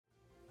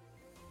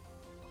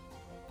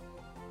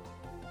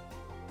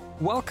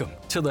Welcome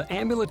to the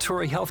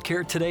Ambulatory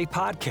Healthcare Today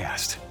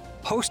podcast,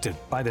 hosted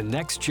by the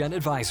Next Gen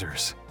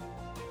Advisors.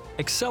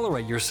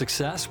 Accelerate your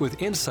success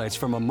with insights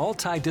from a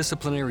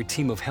multidisciplinary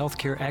team of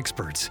healthcare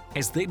experts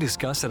as they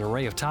discuss an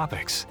array of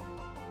topics.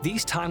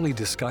 These timely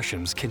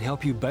discussions can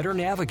help you better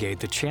navigate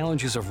the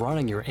challenges of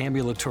running your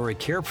ambulatory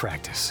care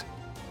practice.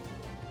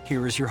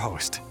 Here is your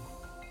host.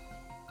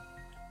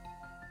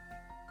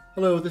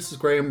 Hello, this is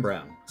Graham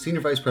Brown,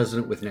 Senior Vice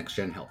President with Next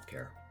Gen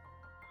Healthcare.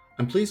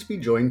 I'm pleased to be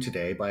joined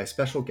today by a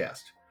special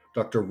guest,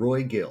 Dr.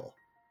 Roy Gill,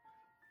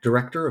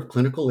 Director of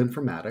Clinical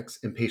Informatics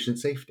and Patient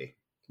Safety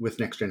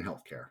with Next Gen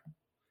Healthcare.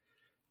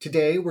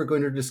 Today, we're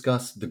going to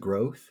discuss the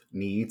growth,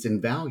 needs,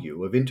 and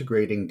value of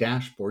integrating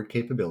dashboard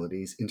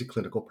capabilities into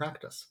clinical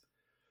practice.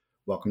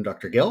 Welcome,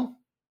 Dr. Gill.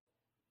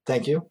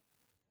 Thank you.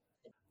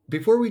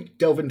 Before we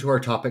delve into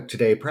our topic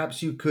today,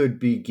 perhaps you could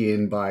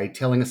begin by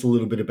telling us a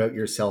little bit about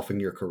yourself and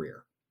your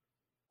career.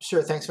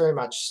 Sure, thanks very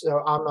much.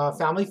 So I'm a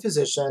family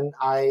physician.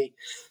 I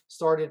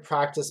started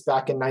practice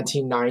back in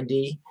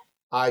 1990.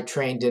 I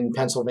trained in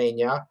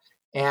Pennsylvania,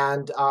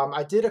 and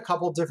I did a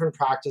couple different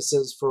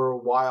practices for a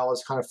while. I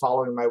was kind of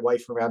following my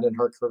wife around in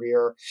her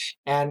career.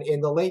 And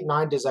in the late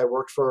 90s, I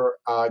worked for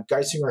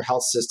Geisinger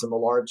Health System, a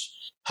large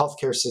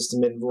healthcare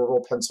system in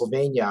rural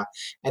Pennsylvania.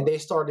 And they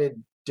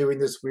started doing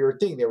this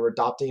weird thing. They were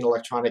adopting an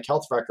electronic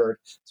health record.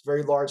 It's a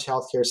very large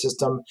healthcare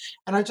system.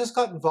 And I just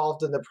got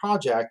involved in the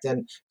project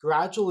and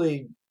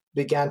gradually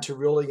began to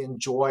really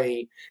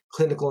enjoy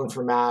clinical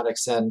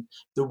informatics and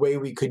the way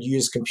we could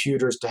use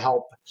computers to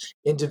help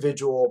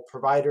individual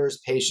providers,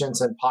 patients,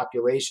 and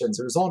populations.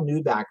 It was all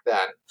new back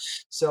then.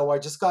 So I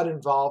just got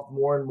involved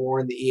more and more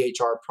in the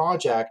EHR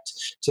project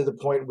to the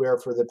point where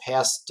for the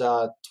past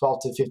 12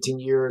 to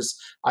 15 years,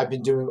 I've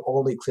been doing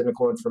only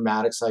clinical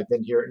informatics. I've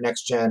been here at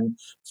NextGen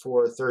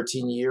for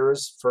 13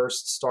 years,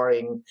 first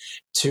starting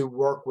to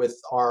work with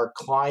our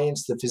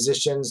clients, the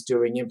physicians,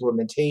 doing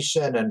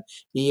implementation and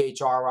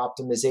EHR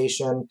optimization.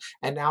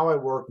 And now I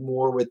work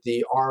more with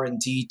the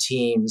R&D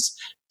teams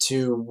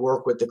to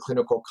work with the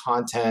clinical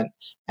content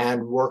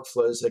and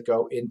workflows that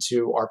go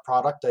into our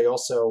product. I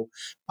also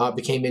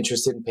became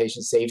interested in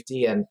patient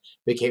safety and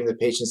became the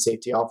patient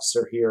safety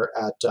officer here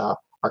at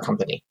our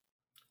company.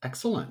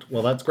 Excellent.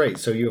 Well, that's great.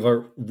 So you have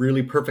a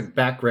really perfect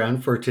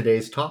background for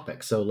today's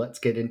topic. So let's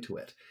get into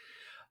it.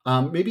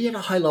 Maybe at a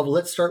high level,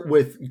 let's start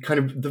with kind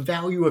of the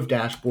value of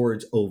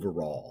dashboards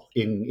overall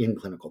in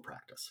clinical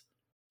practice.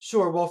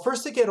 Sure. Well,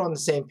 first to get on the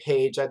same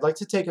page, I'd like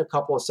to take a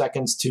couple of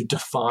seconds to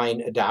define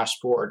a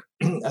dashboard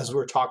as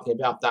we're talking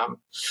about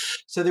them.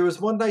 So there was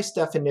one nice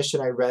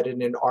definition I read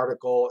in an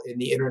article in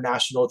the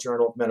International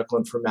Journal of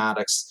Medical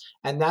Informatics.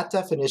 And that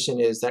definition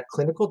is that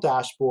clinical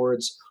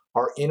dashboards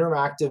are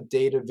interactive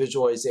data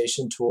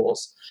visualization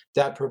tools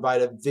that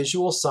provide a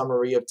visual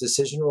summary of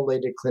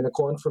decision-related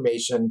clinical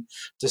information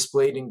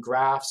displayed in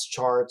graphs,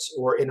 charts,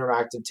 or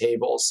interactive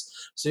tables.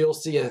 So you'll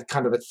see a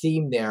kind of a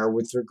theme there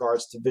with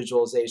regards to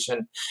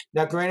visualization.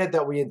 Now, granted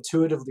that we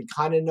intuitively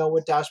kind of know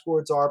what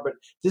dashboards are, but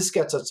this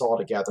gets us all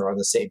together on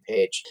the same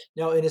page.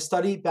 Now, in a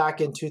study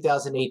back in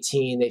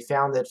 2018, they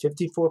found that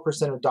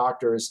 54% of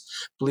doctors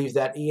believe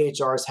that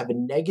EHRs have a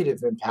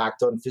negative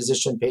impact on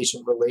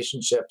physician-patient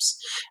relationships,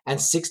 and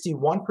 61%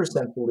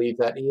 believe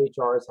that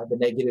EHRs have a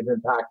negative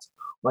impact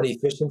on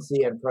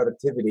efficiency and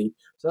productivity.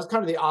 So that's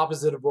kind of the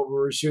opposite of what we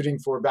were shooting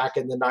for back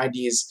in the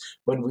 90s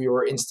when we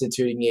were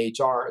instituting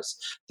EHRs.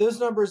 Those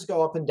numbers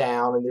go up and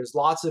down, and there's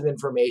lots of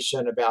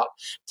information about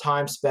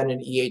time spent in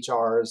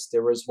EHRs.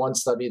 There was one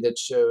study that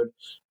showed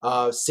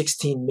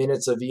 16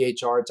 minutes of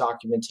EHR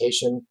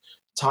documentation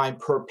time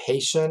per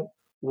patient,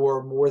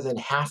 or more than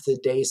half the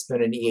day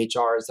spent in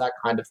EHRs, that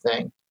kind of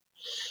thing.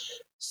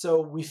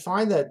 So we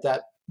find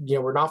that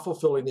we're not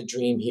fulfilling the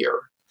dream here.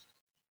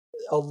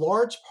 A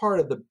large part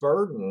of the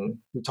burden,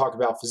 we talk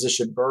about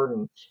physician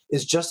burden,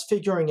 is just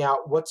figuring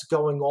out what's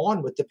going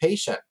on with the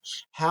patient.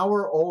 How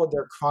are all of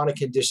their chronic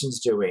conditions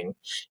doing?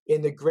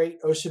 In the great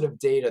ocean of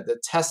data,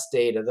 the test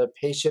data, the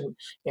patient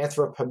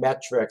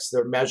anthropometrics,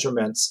 their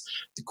measurements,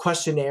 the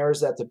questionnaires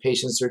that the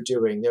patients are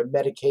doing, their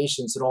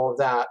medications and all of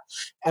that.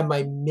 Am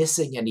I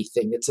missing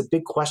anything? It's a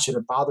big question.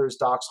 It bothers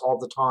docs all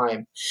the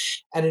time.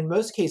 And in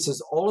most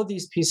cases, all of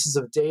these pieces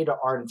of data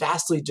are in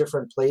vastly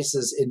different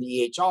places in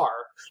the EHR.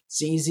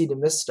 It's easy to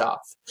miss stuff.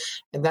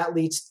 And that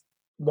leads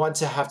one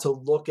to have to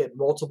look at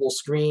multiple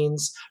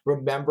screens,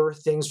 remember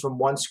things from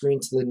one screen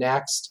to the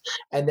next,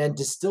 and then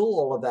distill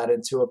all of that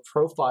into a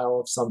profile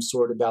of some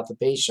sort about the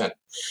patient.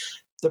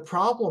 The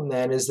problem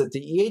then is that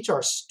the EHR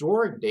is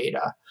storing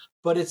data,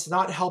 but it's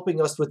not helping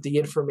us with the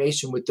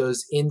information, with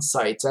those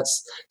insights.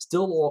 That's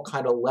still all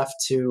kind of left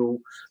to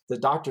the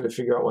doctor to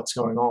figure out what's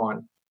going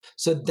on.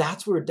 So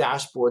that's where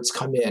dashboards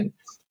come in.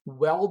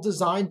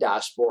 Well-designed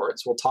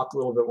dashboards, we'll talk a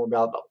little bit more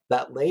about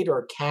that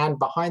later, can,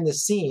 behind the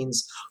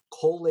scenes,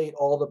 collate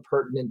all the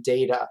pertinent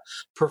data,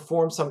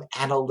 perform some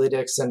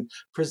analytics, and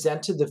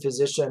present to the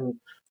physician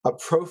a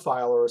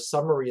profile or a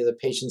summary of the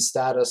patient's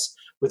status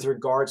with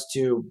regards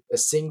to a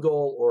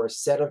single or a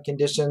set of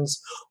conditions,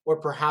 or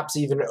perhaps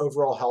even an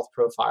overall health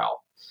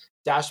profile.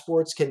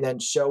 Dashboards can then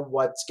show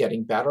what's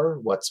getting better,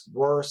 what's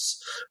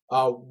worse,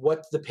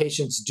 what the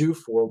patients do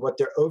for, what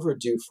they're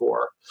overdue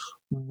for,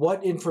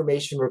 what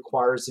information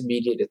requires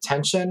immediate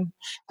attention,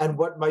 and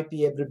what might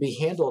be able to be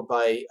handled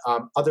by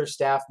other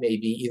staff,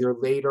 maybe either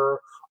later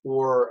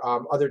or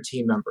other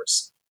team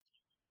members.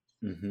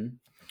 Mm-hmm.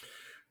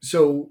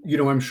 So,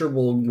 I'm sure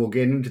we'll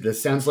get into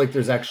this. Sounds like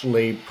there's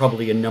actually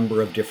probably a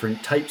number of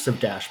different types of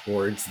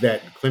dashboards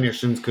that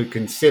clinicians could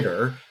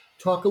consider.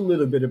 Talk a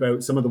little bit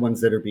about some of the ones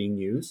that are being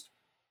used.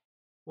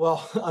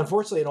 Well,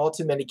 unfortunately, in all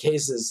too many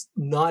cases,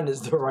 none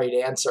is the right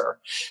answer.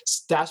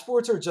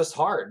 Dashboards are just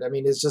hard. I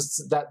mean, it's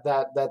just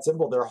that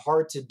simple. They're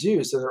hard to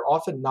do, so they're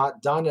often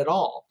not done at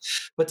all.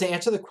 But to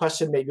answer the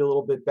question maybe a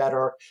little bit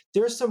better,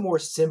 there's some more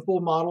simple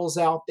models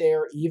out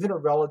there, even a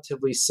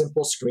relatively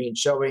simple screen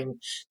showing,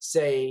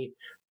 say,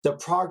 the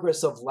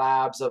progress of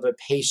labs of a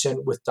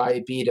patient with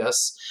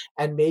diabetes,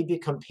 and maybe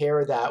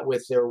compare that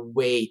with their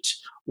weight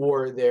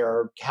or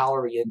their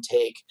calorie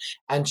intake,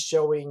 and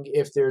showing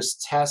if there's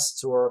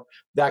tests or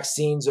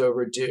vaccines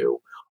overdue.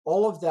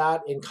 All of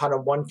that in kind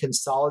of one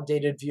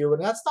consolidated view.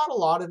 And that's not a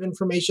lot of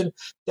information.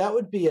 That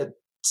would be a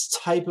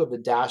type of a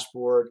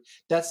dashboard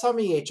that some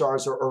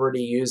EHRs are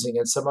already using,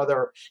 and some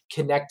other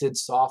connected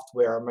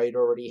software might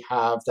already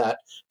have that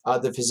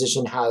the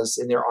physician has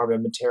in their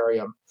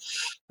armamentarium.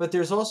 But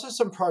there's also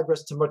some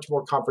progress to much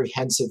more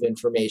comprehensive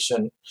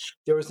information.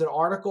 There was an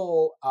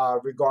article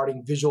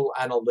regarding visual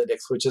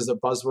analytics, which is a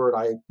buzzword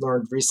I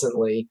learned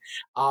recently,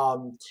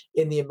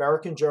 in the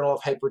American Journal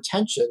of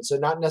Hypertension. So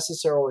not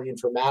necessarily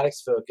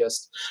informatics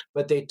focused,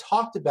 but they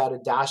talked about a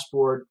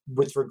dashboard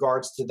with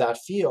regards to that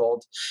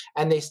field.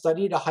 And they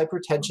studied a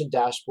hypertension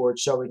dashboard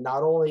showing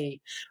not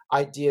only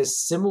ideas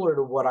similar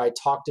to what I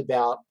talked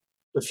about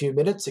a few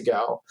minutes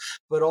ago,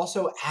 but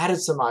also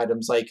added some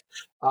items like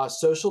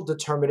social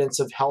determinants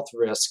of health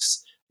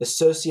risks,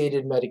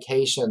 associated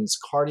medications,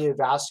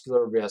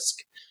 cardiovascular risk,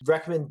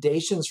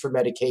 recommendations for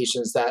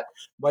medications that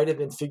might have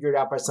been figured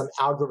out by some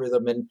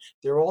algorithm. And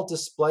they're all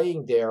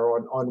displaying there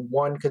on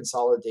one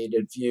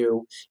consolidated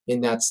view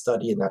in that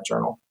study, in that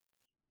journal.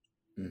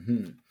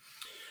 Mm-hmm.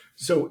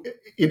 So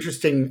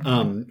interesting.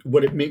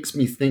 What it makes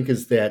me think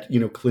is that,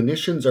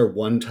 clinicians are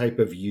one type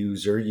of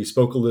user. You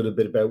spoke a little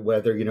bit about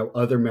whether,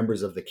 other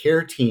members of the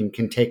care team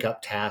can take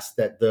up tasks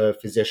that the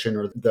physician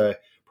or the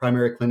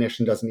primary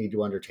clinician doesn't need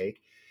to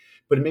undertake.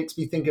 But it makes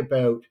me think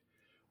about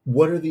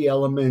what are the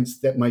elements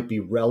that might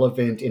be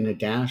relevant in a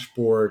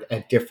dashboard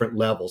at different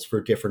levels for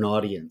different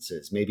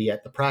audiences, maybe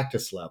at the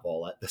practice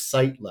level, at the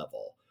site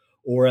level,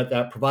 or at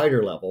that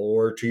provider level,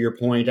 or to your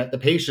point, at the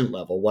patient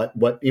level.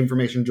 What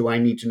information do I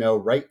need to know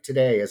right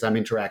today as I'm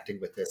interacting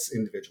with this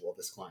individual,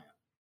 this client?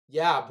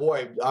 Yeah,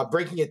 boy,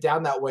 breaking it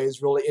down that way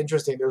is really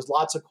interesting. There's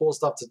lots of cool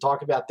stuff to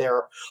talk about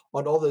there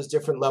on all those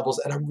different levels.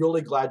 And I'm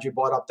really glad you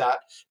brought up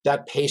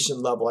that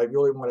patient level. I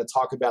really want to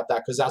talk about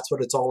that because that's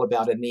what it's all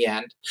about in the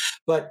end.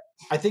 But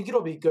I think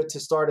it'll be good to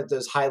start at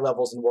those high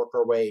levels and work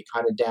our way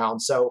kind of down.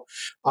 So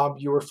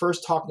you were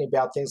first talking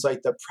about things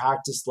like the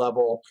practice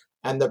level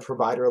and the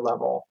provider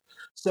level.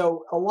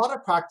 So a lot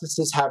of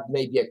practices have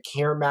maybe a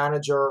care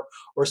manager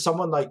or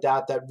someone like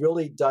that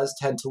really does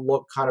tend to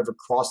look kind of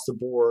across the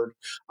board,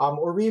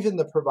 or even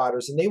the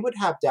providers. And they would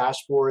have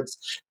dashboards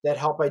that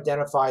help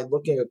identify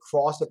looking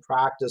across the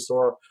practice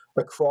or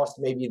across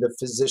maybe the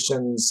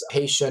physician's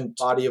patient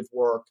body of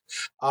work,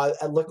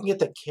 and looking at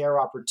the care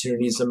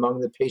opportunities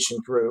among the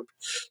patient group.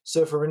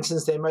 So for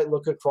instance, they might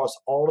look across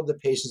all of the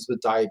patients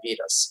with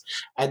diabetes,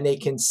 and they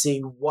can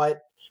see what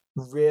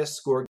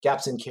risk or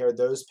gaps in care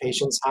those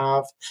patients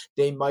have.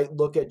 They might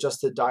look at just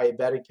the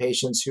diabetic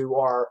patients who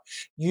are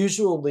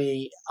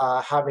usually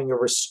having a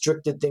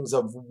restricted things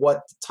of what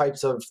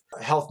types of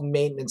health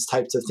maintenance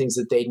types of things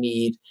that they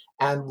need,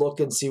 and look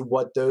and see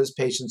what those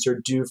patients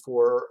are due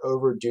for or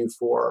overdue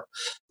for.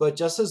 But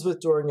just as with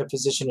during a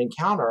physician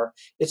encounter,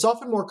 it's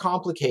often more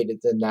complicated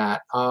than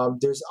that.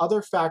 There's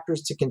other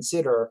factors to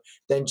consider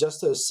than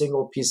just those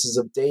single pieces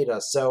of data.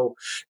 So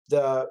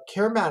the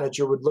care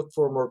manager would look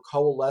for a more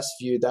coalesced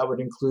view that would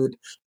include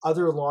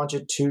other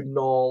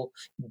longitudinal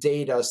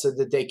data so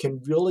that they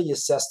can really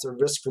assess the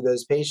risk for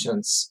those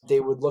patients. They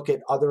would look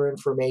at other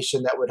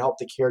information that would help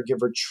the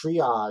caregiver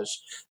triage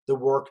the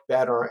work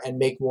better and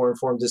make more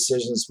informed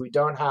decisions. We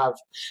don't have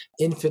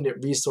infinite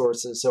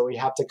resources, so we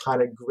have to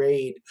kind of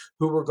grade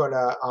who we're going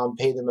to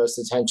pay the most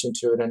attention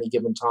to at any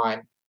given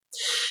time.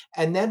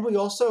 And then we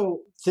also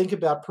think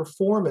about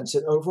performance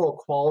and overall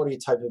quality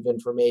type of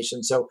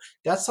information. So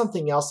that's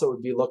something else that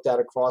would be looked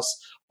at across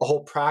a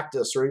whole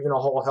practice or even a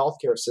whole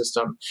healthcare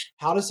system.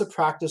 How does a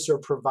practice or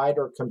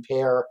provider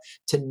compare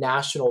to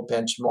national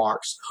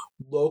benchmarks,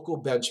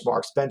 local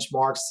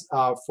benchmarks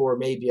for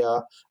maybe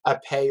a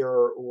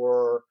payer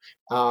or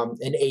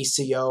an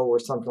ACO or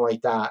something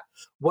like that?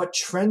 What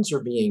trends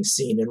are being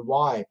seen and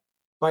why?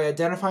 By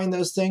identifying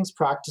those things,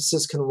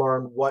 practices can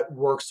learn what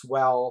works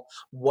well,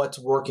 what's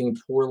working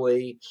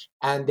poorly,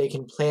 and they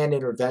can plan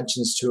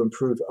interventions to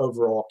improve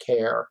overall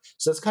care.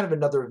 So that's kind of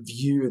another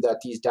view that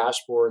these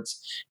dashboards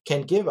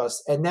can give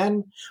us. And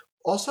then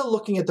Also,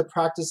 looking at the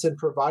practice and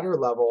provider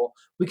level,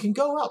 we can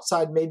go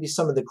outside maybe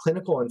some of the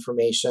clinical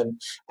information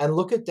and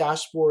look at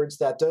dashboards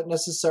that don't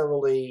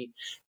necessarily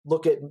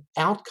look at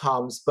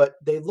outcomes, but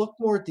they look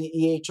more at the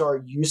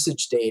EHR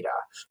usage data,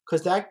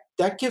 because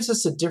that gives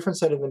us a different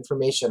set of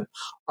information.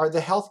 Are the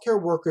healthcare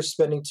workers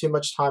spending too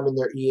much time in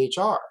their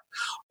EHR?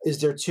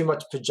 Is there too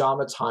much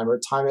pajama time or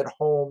time at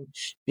home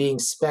being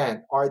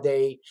spent? Are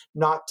they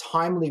not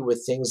timely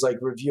with things like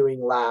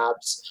reviewing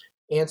labs,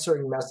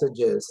 answering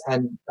messages,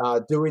 and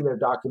doing their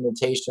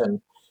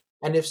documentation?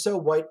 And if so,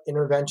 what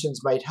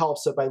interventions might help?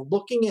 So by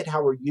looking at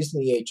how we're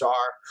using the EHR,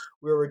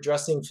 we're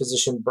addressing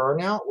physician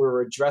burnout.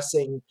 We're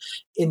addressing,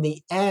 in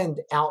the end,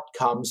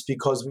 outcomes,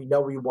 because we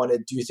know we want to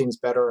do things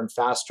better and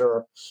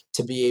faster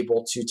to be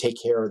able to take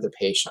care of the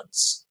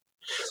patients.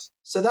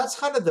 So that's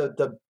kind of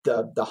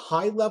the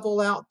high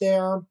level out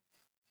there.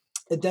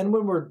 And then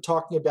when we're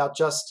talking about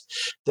just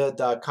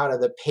the kind of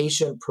the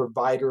patient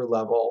provider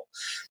level,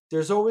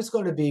 there's always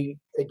going to be,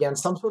 again,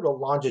 some sort of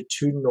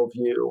longitudinal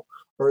view,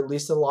 or at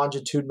least a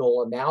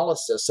longitudinal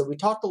analysis. So we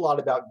talked a lot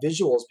about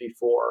visuals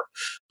before,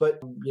 but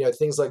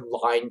things like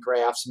line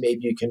graphs, maybe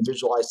you can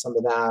visualize some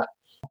of that.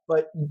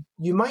 But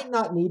you might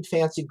not need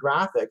fancy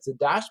graphics. The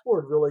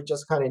dashboard really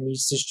just kind of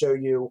needs to show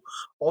you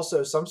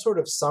also some sort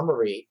of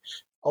summary,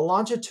 a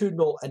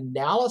longitudinal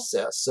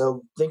analysis.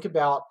 So think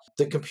about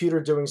the computer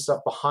doing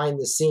stuff behind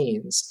the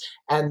scenes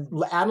and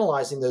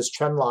analyzing those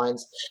trend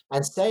lines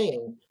and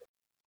saying,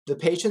 the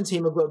patient's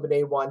hemoglobin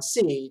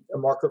A1C, a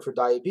marker for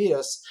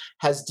diabetes,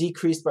 has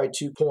decreased by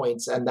 2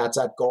 points, and that's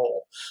at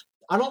goal.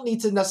 I don't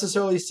need to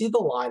necessarily see the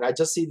line. I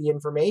just see the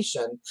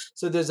information.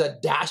 So there's a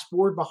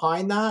dashboard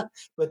behind that,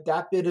 but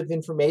that bit of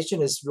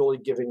information is really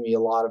giving me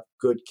a lot of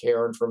good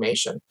care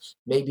information.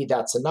 Maybe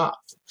that's enough.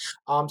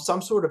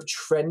 Some sort of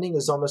trending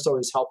is almost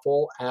always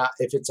helpful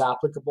if it's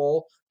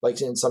applicable,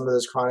 like in some of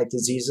those chronic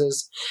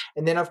diseases.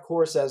 And then, of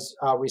course, as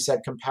we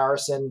said,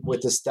 comparison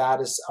with the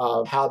status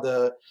of how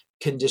the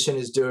condition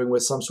is doing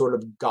with some sort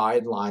of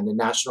guideline, a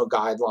national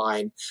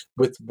guideline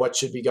with what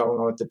should be going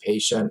on with the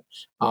patient,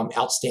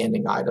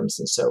 outstanding items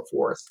and so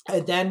forth.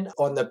 And then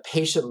on the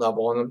patient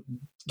level, and I'm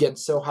again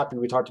so happy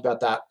we talked about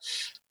that,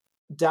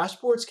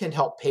 dashboards can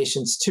help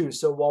patients too.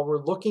 So while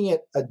we're looking at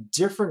a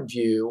different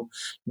view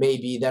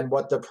maybe than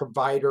what the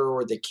provider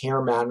or the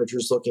care manager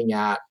is looking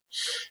at,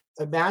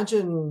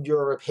 imagine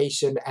you're a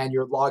patient and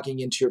you're logging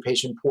into your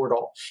patient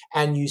portal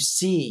and you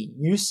see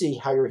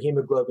how your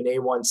hemoglobin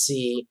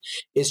A1C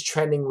is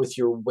trending with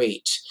your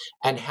weight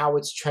and how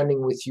it's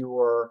trending with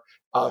your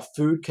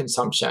food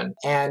consumption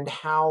and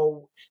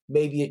how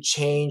maybe it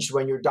changed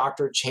when your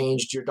doctor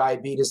changed your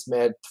diabetes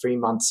med 3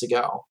 months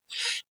ago,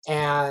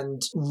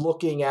 and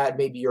looking at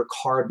maybe your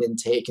carb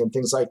intake and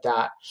things like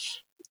that.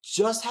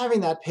 Just having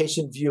that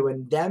patient view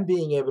and them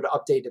being able to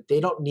update it, they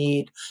don't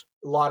need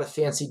a lot of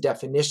fancy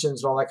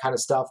definitions and all that kind of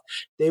stuff.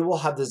 They will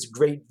have this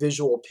great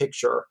visual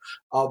picture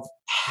of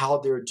how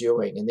they're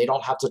doing, and they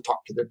don't have to talk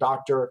to their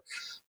doctor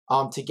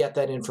to get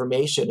that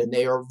information. And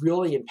they are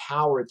really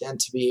empowered then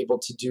to be able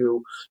to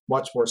do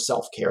much more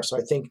self-care. So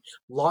I think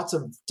lots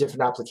of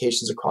different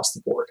applications across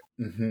the board.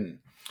 Mm-hmm.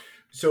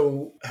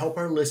 So help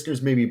our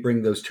listeners maybe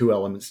bring those two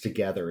elements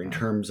together in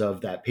terms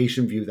of that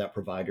patient view, that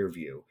provider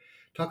view.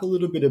 Talk a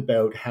little bit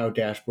about how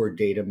dashboard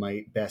data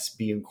might best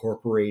be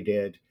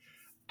incorporated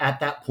at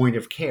that point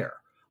of care.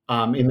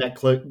 In that,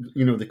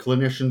 the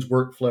clinician's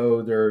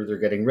workflow, they're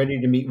getting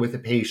ready to meet with a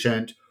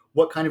patient.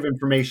 What kind of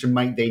information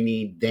might they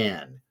need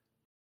then?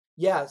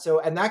 Yeah,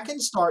 and that can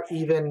start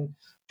even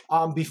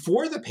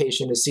before the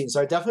patient is seen.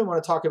 So I definitely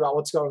want to talk about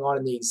what's going on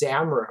in the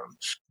exam room.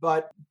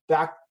 But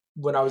back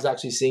when I was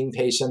actually seeing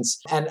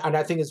patients, and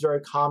I think it's very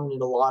common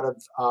in a lot of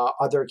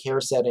other care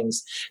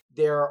settings,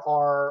 there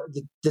are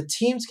the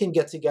teams can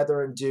get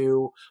together and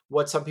do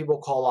what some people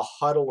call a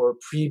huddle or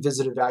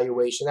pre-visit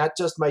evaluation. That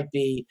just might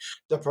be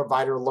the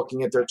provider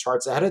looking at their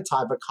charts ahead of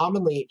time, but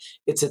commonly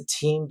it's a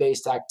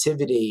team-based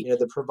activity.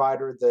 The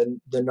provider,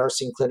 the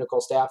nursing clinical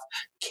staff,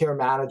 care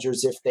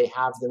managers, if they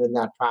have them in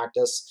that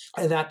practice,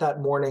 and at that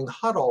morning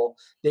huddle,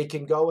 they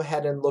can go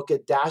ahead and look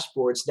at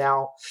dashboards.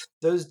 Now,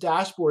 those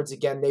dashboards,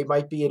 again, they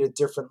might be at a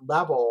different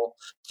level,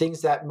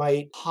 things that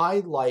might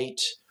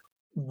highlight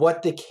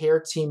what the care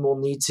team will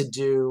need to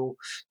do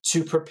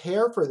to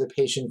prepare for the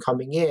patient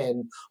coming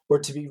in, or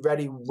to be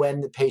ready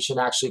when the patient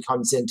actually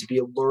comes in, to be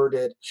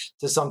alerted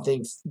to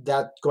something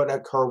that's going to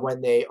occur when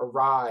they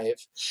arrive.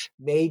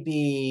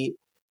 Maybe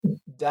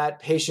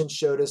that patient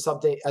showed us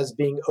something as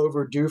being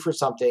overdue for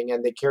something,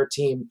 and the care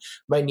team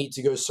might need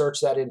to go search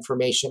that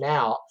information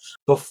out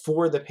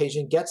before the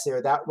patient gets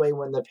there. That way,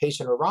 when the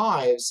patient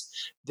arrives,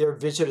 their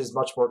visit is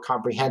much more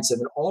comprehensive.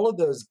 And all of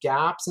those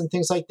gaps and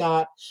things like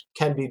that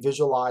can be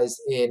visualized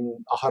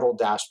in a huddle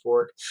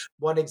dashboard.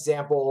 One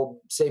example,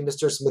 say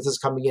Mr. Smith is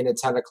coming in at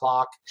 10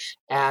 o'clock,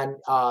 and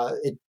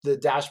the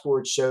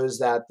dashboard shows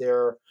that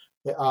their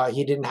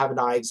He didn't have an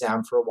eye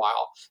exam for a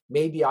while.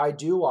 Maybe I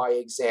do eye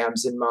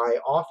exams in my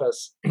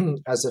office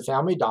as a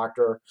family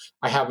doctor.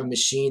 I have a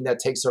machine that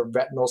takes a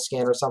retinal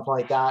scan or something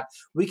like that.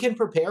 We can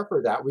prepare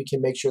for that. We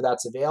can make sure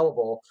that's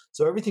available.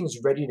 So everything's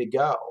ready to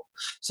go.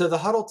 So the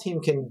Huddle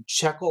team can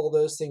check all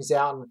those things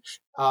out.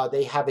 And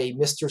they have a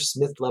Mr.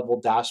 Smith level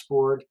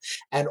dashboard,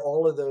 and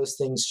all of those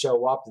things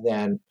show up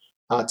then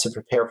to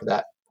prepare for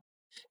that.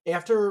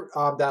 After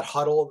that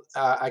Huddle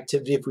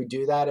activity, if we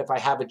do that, if I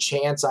have a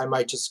chance, I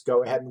might just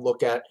go ahead and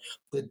look at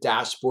the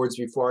dashboards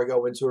before I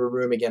go into a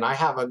room again. I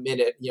have a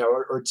minute,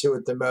 or two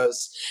at the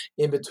most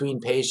in between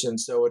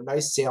patients. So a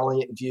nice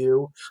salient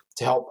view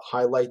to help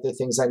highlight the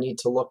things I need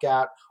to look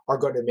at are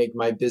going to make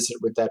my visit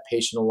with that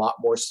patient a lot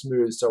more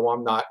smooth. So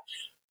I'm not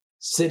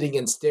sitting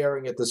and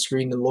staring at the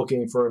screen and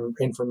looking for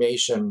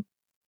information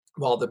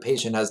while the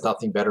patient has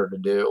nothing better to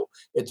do.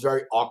 It's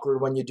very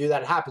awkward when you do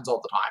that. It happens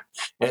all the time,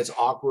 and it's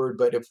awkward,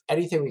 but if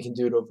anything we can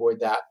do to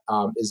avoid that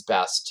is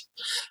best.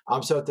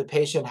 So if the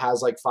patient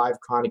has like 5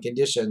 chronic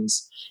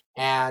conditions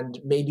and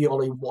maybe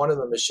only one of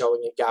them is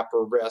showing a gap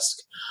or risk,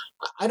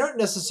 I don't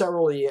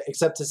necessarily,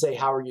 except to say,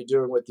 how are you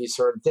doing with these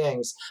certain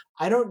things?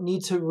 I don't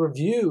need to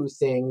review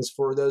things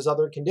for those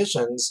other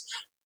conditions.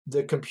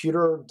 The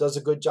computer does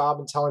a good job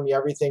in telling me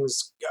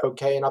everything's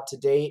okay and up to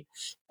date,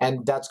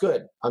 and that's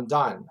good. I'm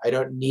done. I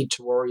don't need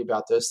to worry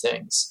about those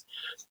things.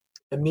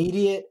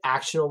 Immediate,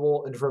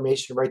 actionable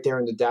information right there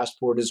in the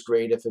dashboard is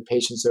great. If a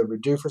patient's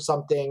overdue for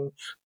something,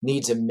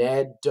 needs a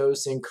med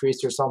dose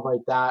increase or something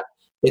like that,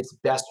 it's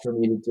best for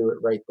me to do it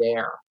right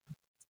there.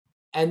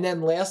 And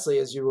then lastly,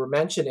 as you were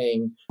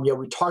mentioning,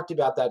 we talked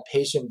about that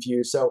patient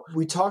view. So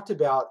we talked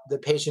about the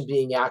patient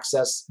being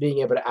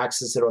able to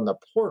access it on the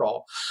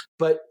portal,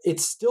 but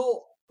it's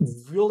still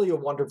really a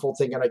wonderful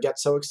thing. And I get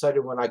so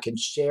excited when I can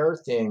share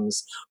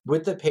things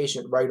with the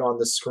patient right on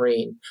the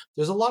screen.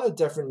 There's a lot of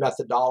different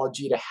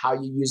methodology to how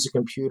you use a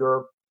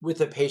computer with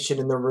the patient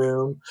in the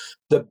room.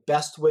 The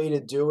best way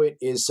to do it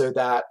is so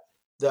that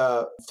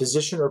the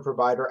physician or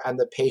provider and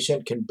the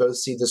patient can both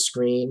see the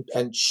screen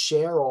and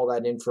share all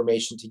that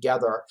information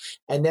together.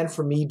 And then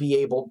for me, be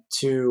able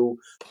to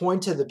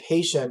point to the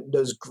patient,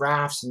 those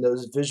graphs and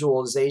those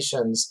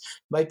visualizations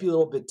might be a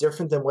little bit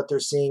different than what they're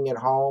seeing at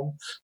home,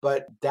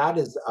 but that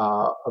is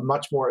a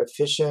much more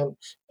efficient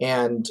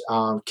and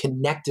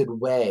connected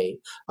way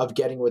of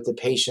getting with the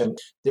patient.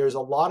 There's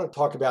a lot of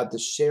talk about the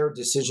shared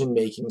decision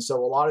making. So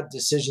a lot of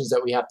decisions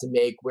that we have to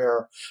make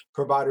where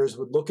providers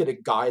would look at a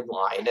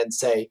guideline and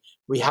say,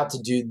 we have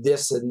to do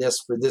this and this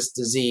for this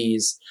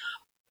disease.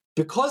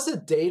 Because the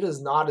data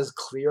is not as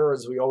clear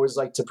as we always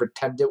like to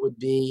pretend it would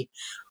be,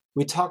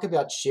 we talk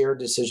about shared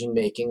decision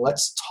making.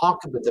 Let's talk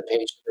with the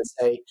patient and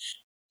say,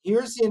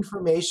 here's the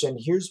information,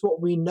 here's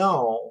what we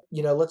know.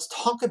 Let's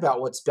talk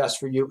about what's best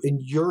for you in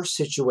your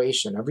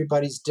situation.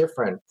 Everybody's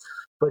different.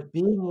 But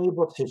being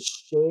able to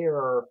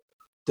share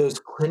those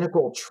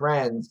clinical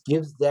trends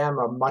gives them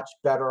a much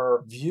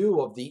better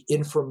view of the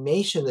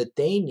information that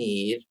they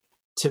need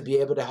to be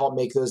able to help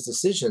make those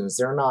decisions.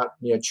 They're not,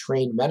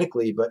 trained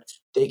medically, but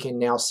they can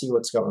now see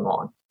what's going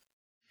on.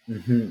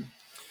 Mm-hmm.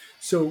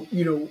 So,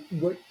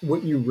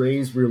 what you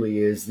raise really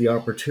is the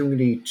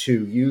opportunity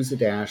to use a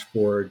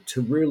dashboard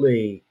to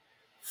really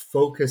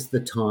focus the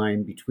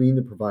time between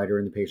the provider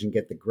and the patient,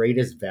 get the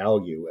greatest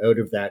value out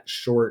of that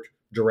short,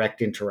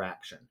 direct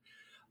interaction.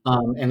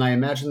 And I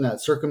imagine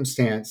that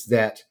circumstance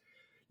that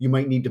you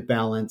might need to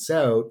balance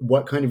out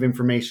what kind of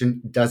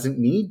information doesn't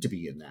need to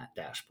be in that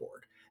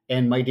dashboard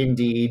and might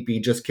indeed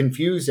be just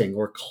confusing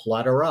or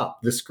clutter up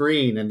the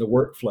screen and the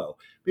workflow.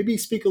 Maybe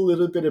speak a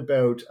little bit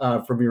about,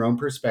 from your own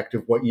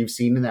perspective, what you've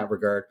seen in that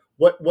regard.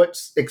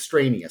 What's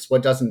extraneous?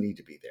 What doesn't need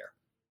to be there?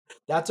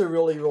 That's a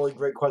really, really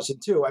great question,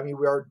 too. I mean,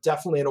 we are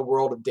definitely in a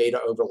world of data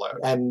overload,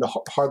 and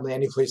hardly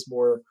any place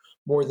more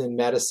than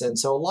medicine.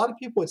 So a lot of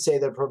people would say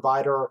that a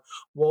provider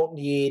won't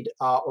need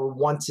or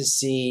want to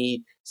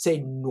see,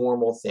 say,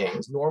 normal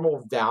things,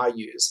 normal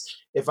values.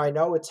 If I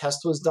know a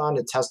test was done,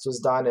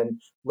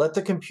 and let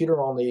the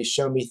computer only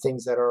show me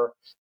things that are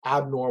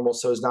abnormal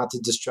so as not to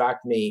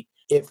distract me.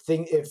 If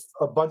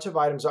a bunch of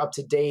items are up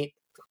to date,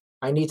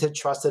 I need to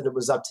trust that it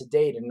was up to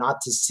date and not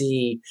to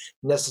see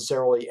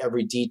necessarily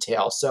every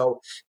detail. So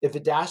if a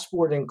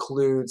dashboard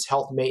includes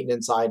health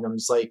maintenance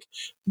items like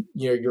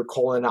your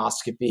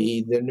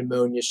colonoscopy, the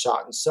pneumonia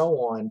shot, and so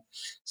on,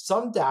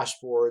 some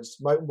dashboards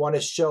might want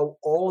to show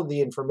all of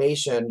the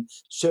information,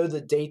 show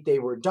the date they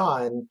were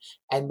done,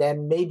 and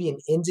then maybe an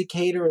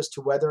indicator as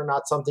to whether or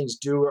not something's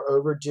due or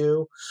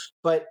overdue.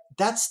 But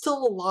that's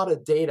still a lot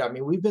of data. I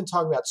mean, we've been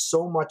talking about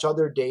so much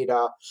other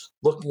data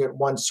looking at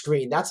one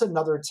screen. That's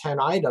another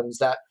 10 items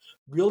that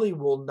really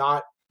will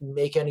not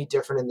make any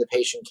difference in the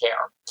patient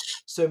care.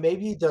 So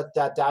maybe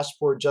that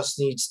dashboard just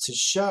needs to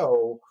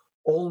show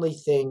only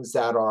things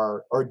that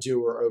are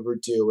due or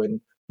overdue,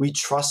 and we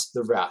trust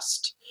the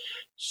rest.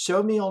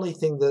 Show me only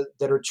things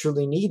that are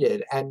truly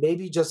needed, and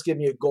maybe just give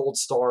me a gold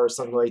star or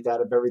something like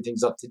that if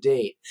everything's up to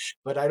date.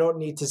 But I don't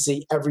need to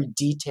see every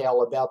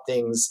detail about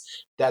things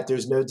that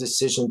there's no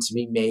decision to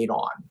be made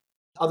on.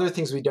 other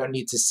things we don't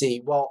need to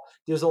see. Well,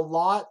 there's a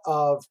lot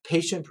of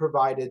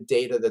patient-provided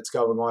data that's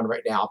going on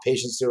right now.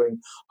 Patients doing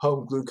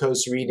home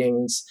glucose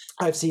readings.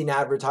 I've seen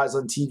advertised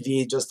on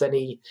TV, just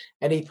any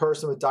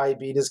person with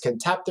diabetes can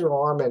tap their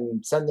arm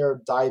and send their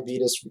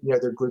diabetes,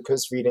 their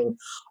glucose reading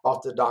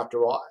off to the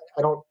doctor. Well,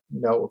 I don't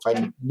know if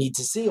I need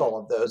to see all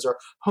of those, or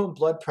home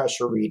blood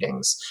pressure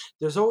readings.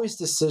 There's always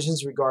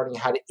decisions regarding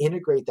how to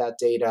integrate that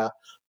data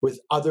with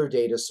other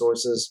data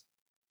sources,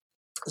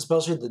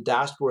 especially at the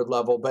dashboard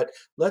level, but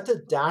let the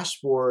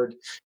dashboard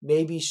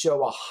maybe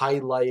show a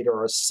highlight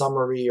or a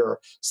summary or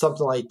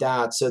something like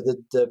that, so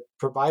that the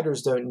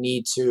providers don't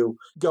need to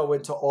go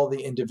into all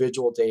the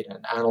individual data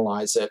and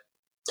analyze it.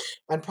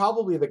 And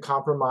probably the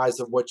compromise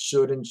of what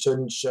should and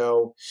shouldn't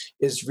show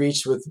is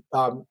reached with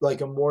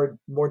like a more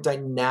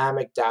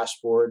dynamic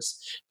dashboards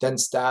than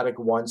static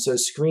ones. So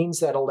screens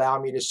that allow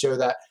me to show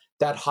that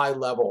high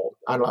level.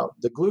 I don't know,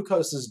 the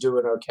glucose is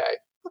doing okay.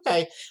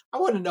 Okay, I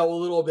want to know a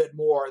little bit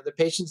more. The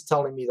patient's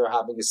telling me they're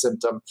having a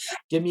symptom.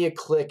 Give me a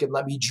click and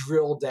let me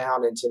drill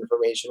down into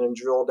information and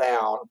drill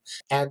down.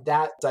 And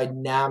that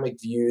dynamic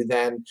view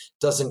then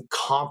doesn't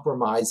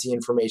compromise the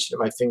information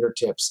at my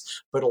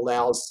fingertips, but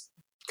allows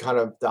kind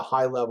of the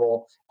high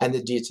level and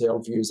the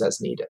detailed views as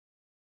needed.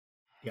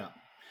 Yeah.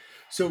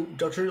 So,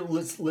 Doctor,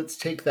 let's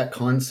take that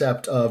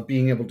concept of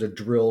being able to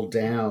drill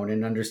down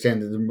and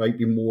understand that there might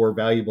be more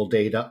valuable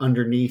data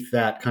underneath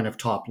that kind of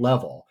top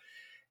level,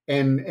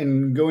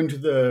 and go into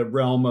the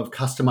realm of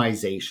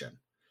customization.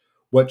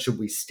 What should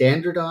we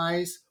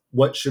standardize?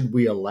 What should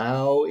we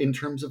allow in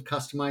terms of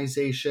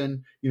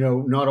customization?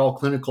 Not all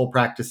clinical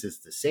practice is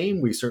the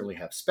same. We certainly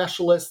have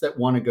specialists that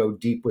want to go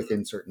deep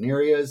within certain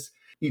areas.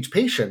 Each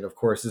patient, of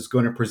course, is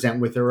going to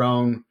present with their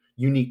own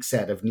unique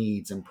set of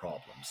needs and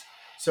problems.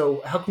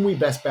 So how can we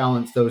best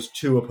balance those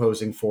two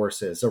opposing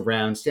forces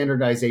around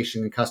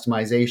standardization and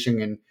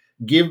customization and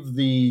give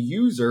the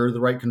user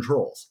the right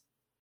controls?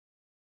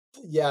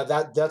 Yeah,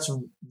 that's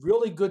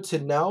really good to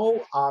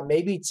know.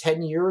 Maybe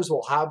 10 years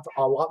we'll have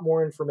a lot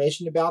more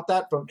information about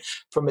that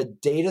from a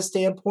data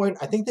standpoint.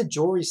 I think the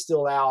jury's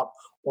still out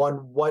on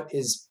what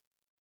is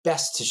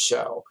best to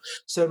show.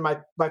 So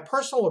my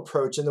personal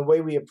approach, and the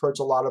way we approach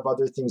a lot of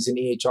other things in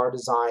EHR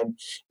design,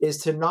 is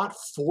to not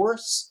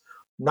force,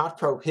 not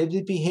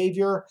prohibit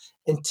behavior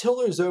until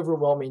there's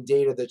overwhelming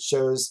data that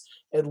shows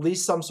at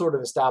least some sort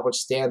of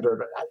established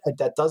standard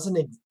that doesn't,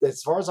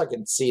 as far as I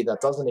can see,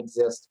 that doesn't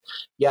exist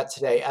yet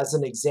today. As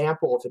an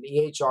example, if an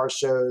EHR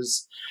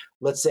shows,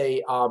 let's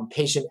say,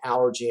 patient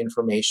allergy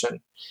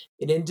information,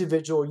 an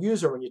individual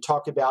user, when you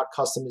talk about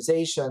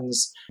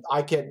customizations,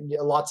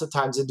 lots of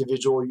times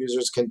individual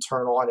users can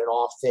turn on and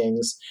off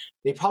things.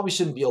 They probably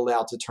shouldn't be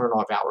allowed to turn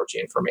off allergy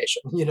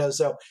information,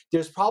 so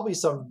there's probably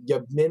some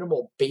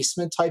minimal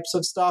basement types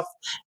of stuff.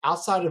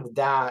 Outside of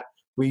that,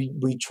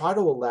 we try to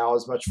allow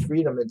as much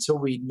freedom until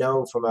we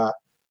know from a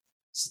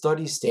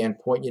study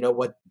standpoint,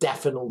 what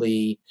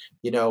definitely,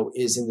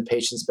 is in the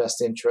patient's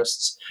best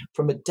interests.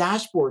 From a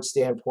dashboard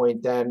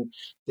standpoint, then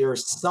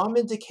there's some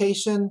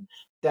indication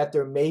that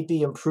there may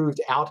be improved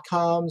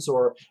outcomes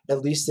or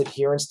at least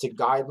adherence to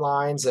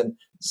guidelines, and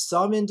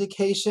some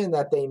indication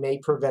that they may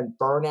prevent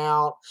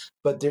burnout,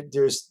 but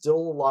there's still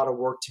a lot of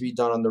work to be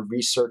done on the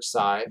research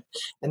side.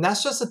 And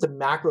that's just at the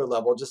macro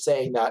level, just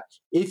saying that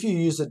if you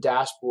use a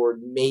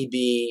dashboard,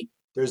 maybe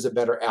there's a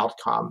better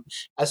outcome.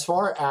 As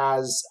far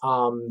as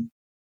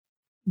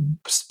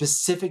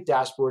specific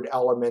dashboard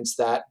elements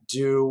that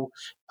do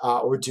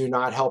or do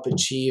not help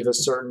achieve a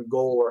certain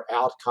goal or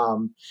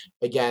outcome,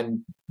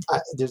 again,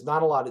 there's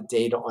not a lot of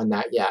data on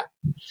that yet.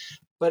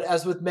 But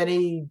as with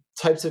many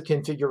types of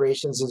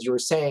configurations, as you were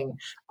saying,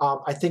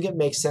 I think it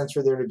makes sense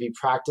for there to be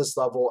practice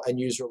level and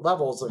user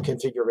levels of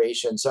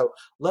configuration. So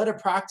let a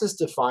practice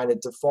define a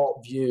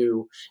default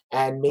view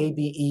and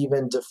maybe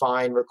even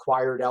define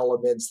required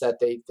elements that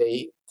they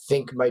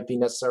think might be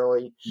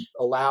necessarily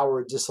allow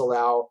or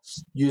disallow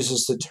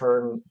users to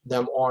turn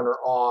them on or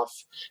off.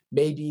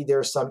 Maybe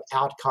there's some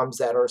outcomes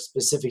that are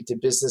specific to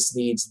business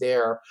needs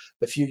there.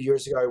 A few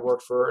years ago, I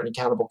worked for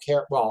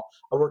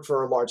I worked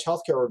for a large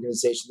healthcare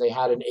organization. They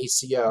had an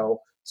ACO.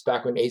 It's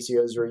back when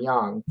ACOs were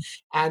young.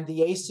 And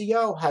the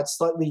ACO had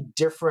slightly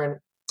different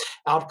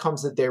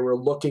outcomes that they were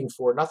looking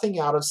for, nothing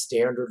out of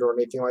standard or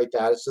anything like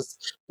that. It's just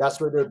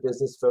that's where their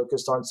business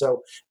focused on.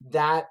 So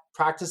that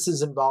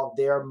practices involved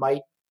there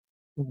might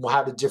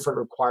have a different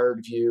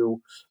required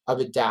view of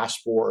a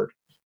dashboard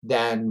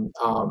than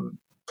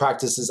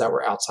practices that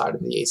were outside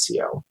of the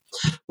ACO.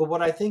 But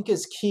what I think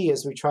is key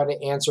as we try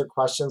to answer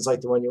questions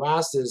like the one you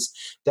asked is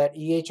that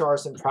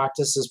EHRs and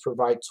practices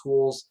provide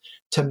tools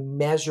to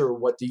measure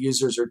what the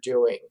users are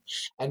doing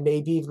and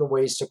maybe even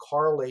ways to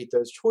correlate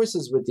those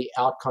choices with the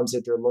outcomes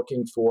that they're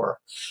looking for.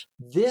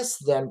 This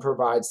then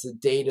provides the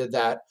data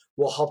that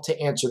will help to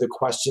answer the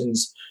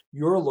questions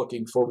you're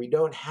looking for. We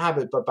don't have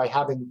it, but by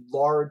having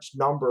large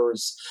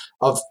numbers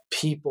of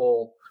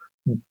people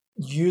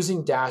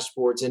using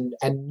dashboards and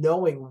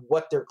knowing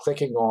what they're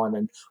clicking on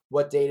and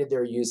what data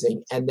they're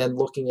using, and then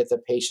looking at the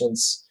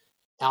patient's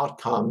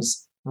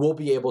outcomes, we'll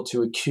be able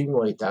to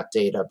accumulate that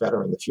data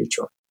better in the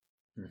future.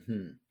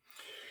 Mm-hmm.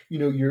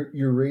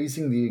 You're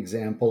raising the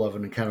example of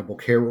an accountable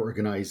care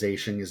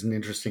organization is an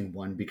interesting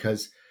one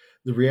because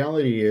the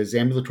reality is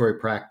ambulatory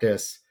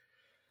practice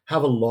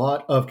have a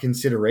lot of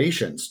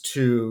considerations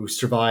to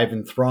survive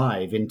and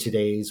thrive in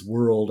today's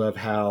world of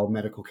how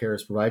medical care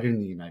is provided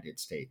in the United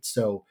States.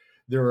 So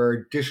there are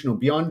additional,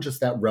 beyond just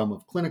that realm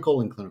of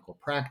clinical and clinical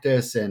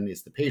practice, and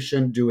is the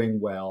patient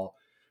doing well?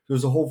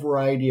 There's a whole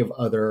variety of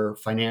other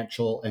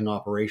financial and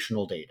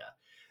operational data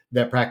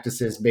that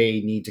practices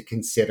may need to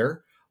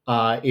consider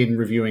in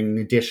reviewing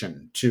in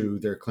addition to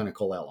their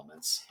clinical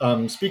elements.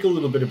 Speak a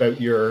little bit about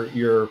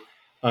your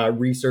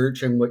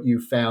research and what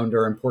you found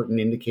are important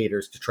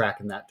indicators to track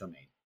in that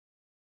domain.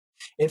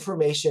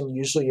 Information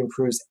usually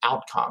improves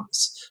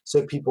outcomes,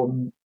 so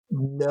people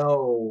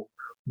know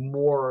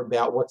more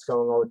about what's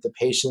going on with the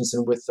patients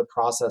and with the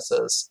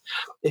processes.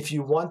 If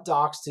you want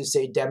docs to,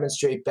 say,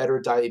 demonstrate better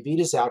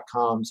diabetes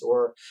outcomes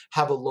or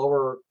have a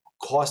lower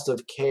cost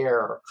of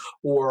care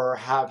or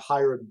have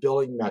higher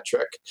billing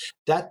metric,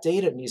 that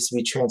data needs to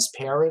be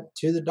transparent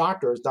to the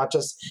doctors, not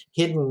just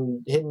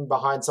hidden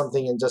behind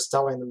something and just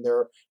telling them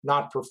they're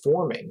not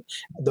performing.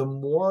 The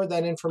more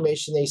that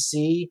information they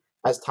see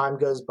as time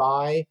goes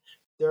by,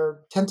 they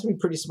tend to be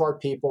pretty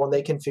smart people and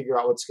they can figure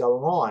out what's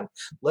going on.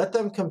 Let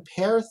them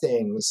compare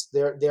things,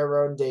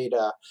 their own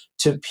data,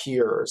 to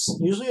peers,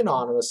 usually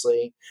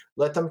anonymously.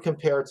 Let them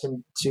compare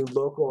to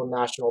local and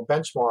national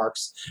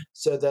benchmarks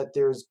so that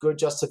there's good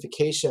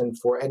justification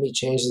for any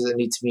changes that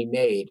need to be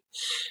made.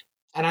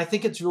 And I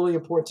think it's really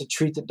important to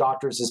treat the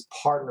doctors as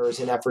partners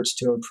in efforts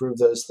to improve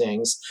those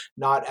things,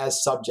 not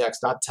as subjects,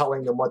 not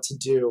telling them what to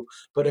do,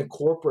 but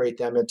incorporate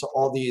them into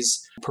all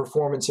these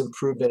performance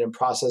improvement and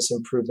process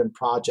improvement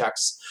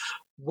projects.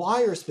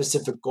 Why are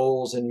specific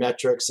goals and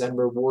metrics and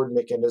reward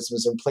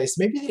mechanisms in place?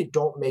 Maybe they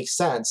don't make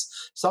sense.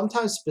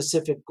 Sometimes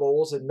specific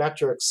goals and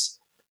metrics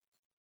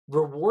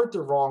reward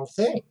the wrong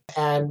thing.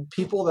 And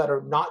people that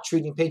are not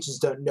treating patients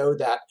don't know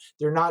that.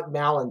 They're not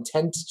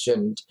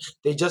malintentioned.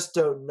 They just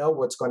don't know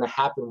what's going to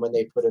happen when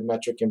they put a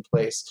metric in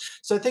place.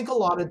 So I think a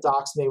lot of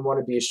docs may want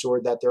to be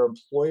assured that their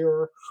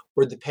employer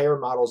or the payer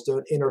models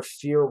don't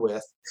interfere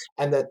with,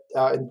 and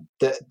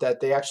that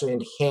they actually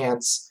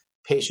enhance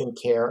patient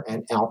care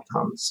and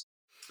outcomes.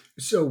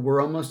 So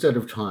we're almost out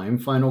of time.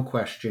 Final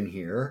question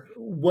here.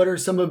 What are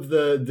some of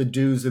the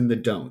do's and the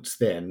don'ts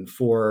then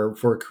for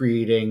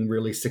creating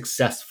really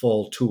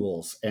successful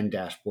tools and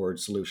dashboard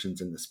solutions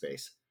in this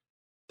space?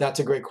 That's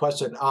a great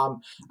question.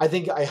 I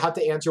think I have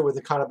to answer with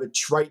a kind of a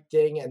trite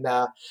thing, and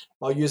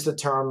I'll use the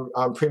term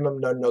primum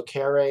non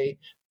nocere.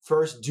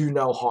 First, do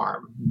no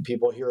harm.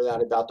 People hear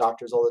that about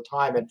doctors all the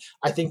time, and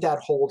I think that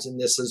holds in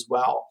this as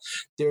well.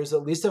 There's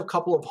at least a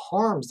couple of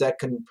harms that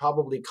can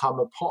probably come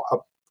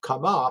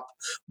up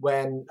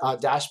when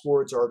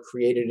dashboards are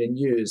created and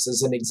used.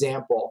 As an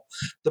example,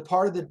 the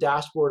part of the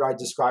dashboard I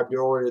described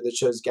earlier that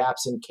shows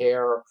gaps in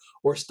care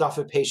or stuff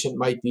a patient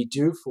might be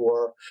due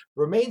for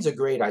remains a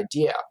great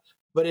idea,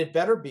 but it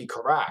better be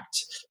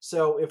correct.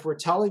 So if we're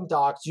telling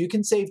docs, you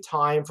can save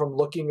time from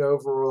looking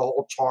over the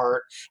whole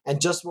chart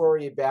and just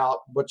worry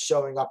about what's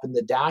showing up in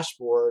the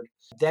dashboard,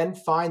 then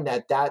find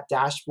that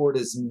dashboard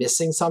is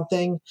missing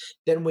something,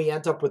 then we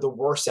end up with a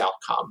worse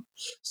outcome.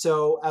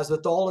 So as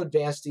with all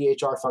advanced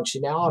EHR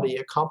functionality,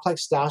 a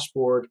complex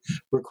dashboard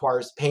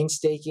requires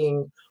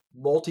painstaking,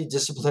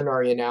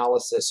 multidisciplinary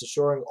analysis,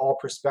 assuring all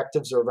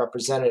perspectives are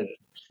represented,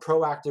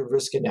 proactive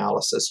risk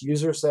analysis,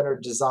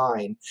 user-centered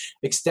design,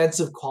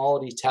 extensive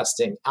quality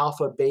testing,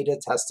 alpha, beta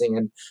testing,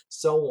 and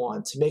so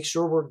on to make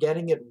sure we're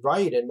getting it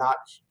right and not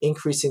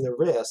increasing the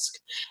risk.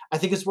 I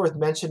think it's worth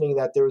mentioning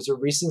that there was a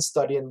recent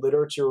study in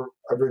literature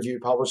review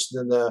published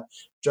in the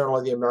Journal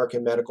of the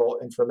American Medical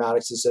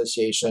Informatics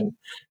Association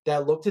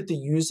that looked at the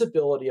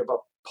usability of a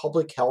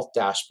public health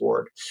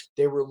dashboard.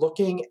 They were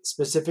looking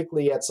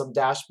specifically at some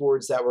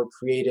dashboards that were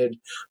created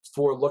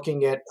for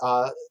looking at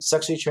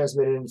sexually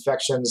transmitted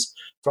infections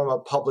from a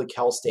public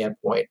health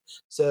standpoint.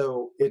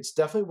 So it's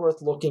definitely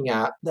worth looking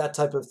at that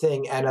type of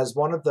thing. And as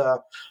one of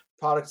the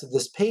products of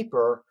this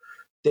paper,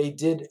 they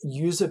did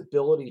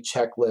usability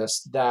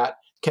checklists that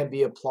can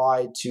be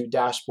applied to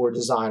dashboard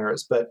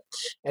designers. But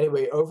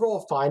anyway,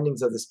 overall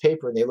findings of this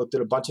paper, and they looked at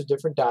a bunch of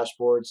different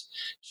dashboards,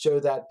 show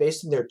that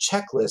based on their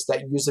checklist,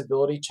 that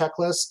usability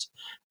checklist,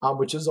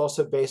 which is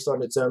also based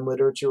on its own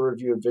literature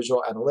review of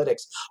visual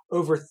analytics,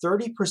 over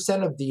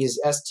 30% of these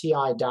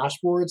STI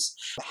dashboards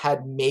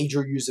had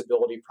major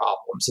usability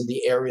problems in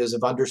the areas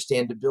of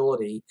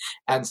understandability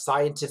and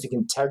scientific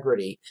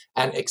integrity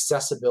and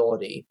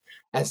accessibility.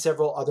 And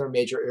several other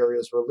major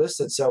areas were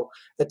listed. So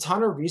a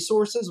ton of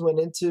resources went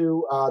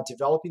into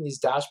developing these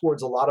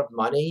dashboards. A lot of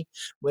money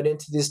went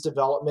into this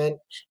development,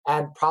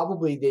 and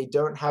probably they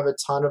don't have a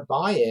ton of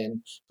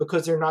buy-in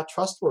because they're not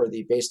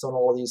trustworthy based on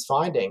all these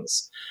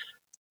findings.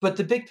 But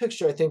the big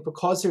picture, I think,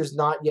 because there's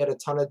not yet a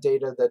ton of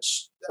data that,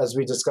 as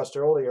we discussed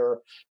earlier,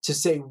 to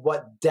say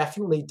what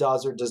definitely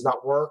does or does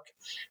not work,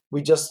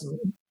 we just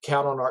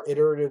count on our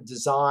iterative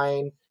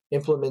design,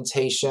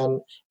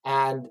 implementation,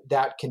 and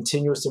that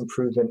continuous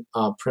improvement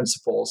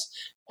principles.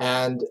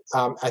 And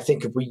I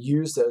think if we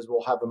use those,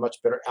 we'll have a much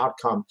better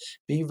outcome.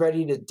 Be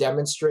ready to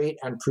demonstrate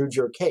and prove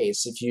your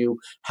case. If you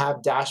have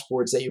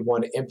dashboards that you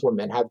want to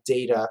implement, have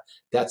data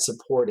that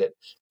support it.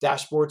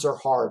 Dashboards are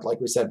hard, like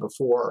we said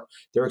before.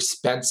 They're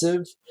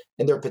expensive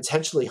and they're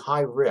potentially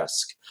high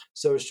risk.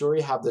 So sure,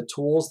 you have the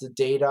tools, the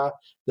data,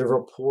 the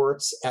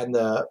reports, and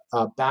the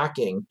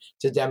backing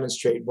to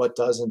demonstrate what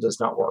does and does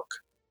not work.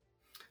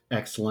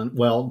 Excellent.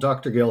 Well,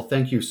 Dr. Gill,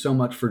 thank you so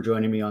much for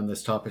joining me on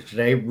this topic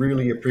today.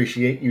 Really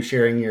appreciate you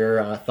sharing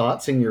your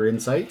thoughts and your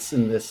insights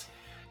in this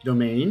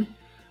domain.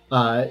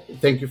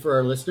 Thank you for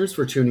our listeners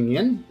for tuning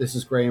in. This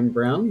is Graham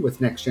Brown with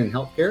NextGen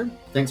Healthcare.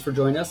 Thanks for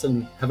joining us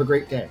and have a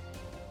great day.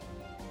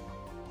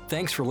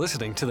 Thanks for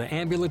listening to the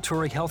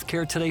Ambulatory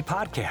Healthcare Today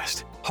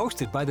podcast,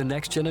 hosted by the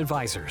NextGen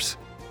Advisors.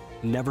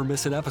 Never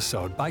miss an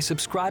episode by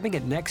subscribing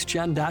at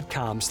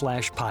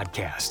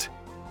nextgen.com/podcast.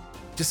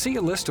 To see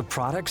a list of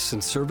products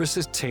and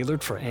services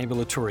tailored for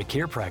ambulatory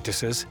care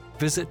practices,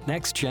 visit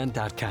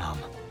nextgen.com.